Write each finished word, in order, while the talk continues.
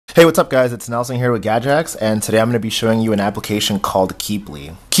Hey, what's up guys? It's Nelson here with Gadget, and today I'm going to be showing you an application called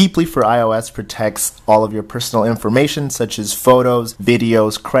Keeply. Keeply for iOS protects all of your personal information such as photos,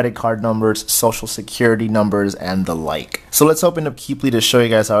 videos, credit card numbers, social security numbers, and the like. So let's open up Keeply to show you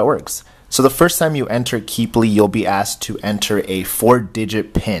guys how it works. So the first time you enter Keeply, you'll be asked to enter a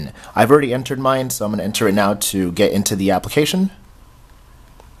 4-digit PIN. I've already entered mine, so I'm going to enter it now to get into the application.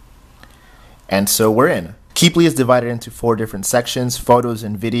 And so we're in. Keeply is divided into 4 different sections: photos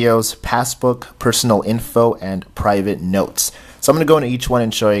and videos, passbook, personal info, and private notes. So I'm going to go into each one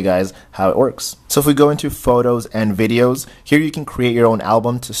and show you guys how it works. So if we go into photos and videos, here you can create your own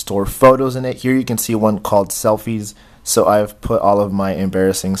album to store photos in it. Here you can see one called selfies. So I've put all of my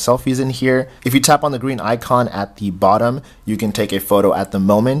embarrassing selfies in here. If you tap on the green icon at the bottom, you can take a photo at the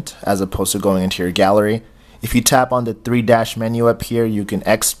moment as opposed to going into your gallery. If you tap on the 3-dash menu up here, you can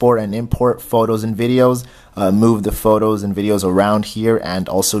export and import photos and videos, move the photos and videos around here, and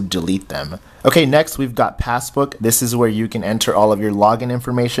also delete them. Okay, next we've got Passbook. This is where you can enter all of your login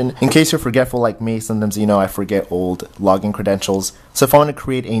information. In case you're forgetful like me, sometimes I forget old login credentials. So if I want to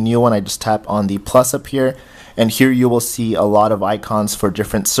create a new one, I just tap on the plus up here, and here you will see a lot of icons for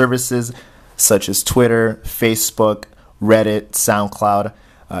different services such as Twitter, Facebook, Reddit, SoundCloud.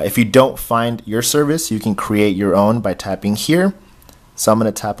 If you don't find your service, you can create your own by tapping here. So I'm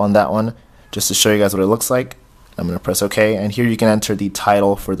going to tap on that one just to show you guys what it looks like. I'm going to press OK, and here you can enter the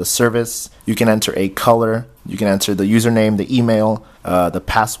title for the service. You can enter a color. You can enter the username, the email, the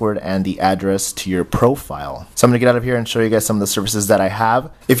password, and the address to your profile. So I'm going to get out of here and show you guys some of the services that I have.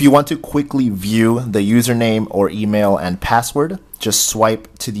 If you want to quickly view the username or email and password, just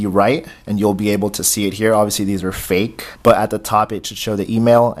swipe to the right and you'll be able to see it here. Obviously these are fake, but at the top it should show the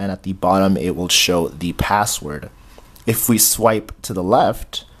email, and at the bottom it will show the password. If we swipe to the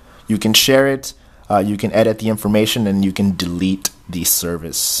left, you can share it, you can edit the information, and you can delete the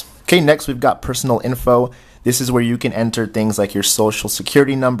service. Okay, next we've got personal info. This is where you can enter things like your social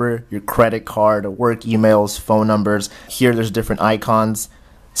security number, your credit card, work emails, phone numbers. Here there's different icons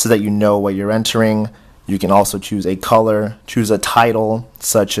so that you know what you're entering. You can also choose a color, choose a title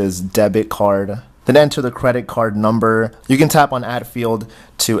such as debit card, then enter the credit card number. You can tap on add field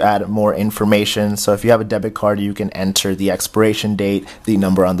to add more information. So if you have a debit card, you can enter the expiration date, the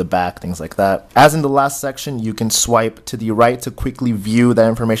number on the back, things like that. As in the last section, you can swipe to the right to quickly view that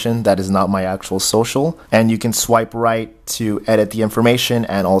information. That is not my actual social. And you can swipe right to edit the information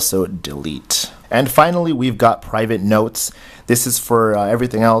and also delete. And finally, we've got private notes. This is for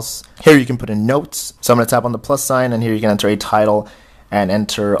everything else. Here you can put in notes. So I'm going to tap on the plus sign, and here you can enter a title and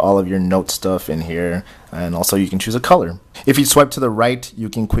enter all of your note stuff in here. And also you can choose a color. If you swipe to the right, you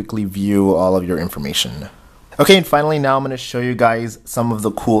can quickly view all of your information. Okay, and finally now I'm going to show you guys some of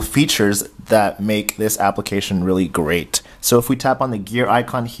the cool features that make this application really great. So if we tap on the gear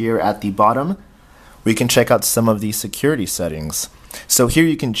icon here at the bottom, we can check out some of the security settings. So here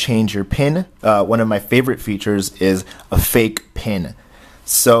you can change your PIN. One of my favorite features is a fake PIN.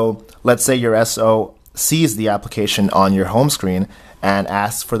 So let's say your SO sees the application on your home screen and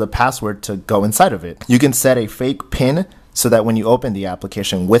asks for the password to go inside of it. You can set a fake PIN so that when you open the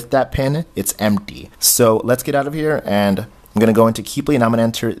application with that PIN, it's empty. So let's get out of here, and I'm going to go into Keeply, and I'm going to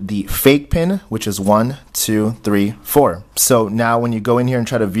enter the fake PIN, which is 1, 2, 3, 4. So now when you go in here and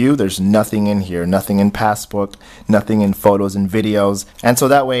try to view, there's nothing in here, nothing in Passbook, nothing in photos and videos. And so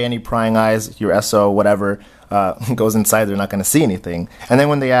that way any prying eyes, your SO, whatever, goes inside, they're not going to see anything. And then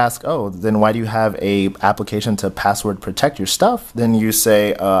when they ask, oh, then why do you have a application to password protect your stuff? Then you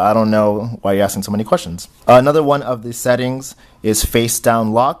say, I don't know why you're asking so many questions. Another one of the settings is face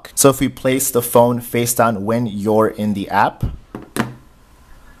down lock. So if we place the phone face down when you're in the app,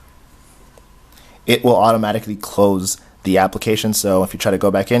 it will automatically close the application. So if you try to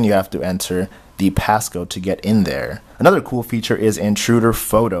go back in, you have to enter the passcode to get in there. Another cool feature is intruder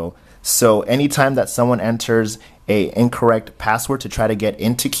photo. So anytime that someone enters a incorrect password to try to get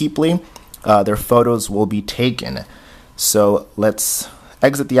into Keeply, their photos will be taken. So let's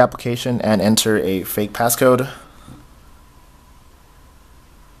exit the application and enter a fake passcode.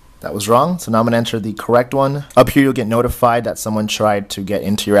 That was wrong, so now I'm going to enter the correct one. Up here you'll get notified that someone tried to get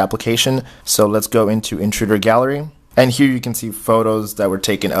into your application. So let's go into Intruder Gallery. And here you can see photos that were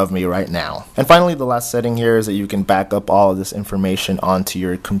taken of me right now. And finally, the last setting here is that you can back up all of this information onto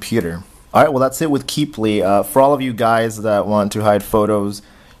your computer. Alright, well that's it with Keeply. For all of you guys that want to hide photos,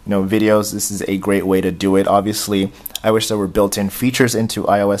 videos, this is a great way to do it. Obviously, I wish there were built-in features into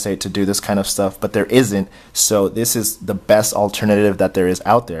iOS 8 to do this kind of stuff, but there isn't. So this is the best alternative that there is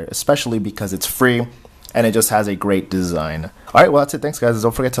out there, especially because it's free and it just has a great design. Alright, well that's it. Thanks guys.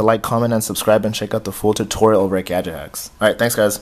 Don't forget to like, comment, and subscribe, and check out the full tutorial over at Gadget. Alright, thanks guys.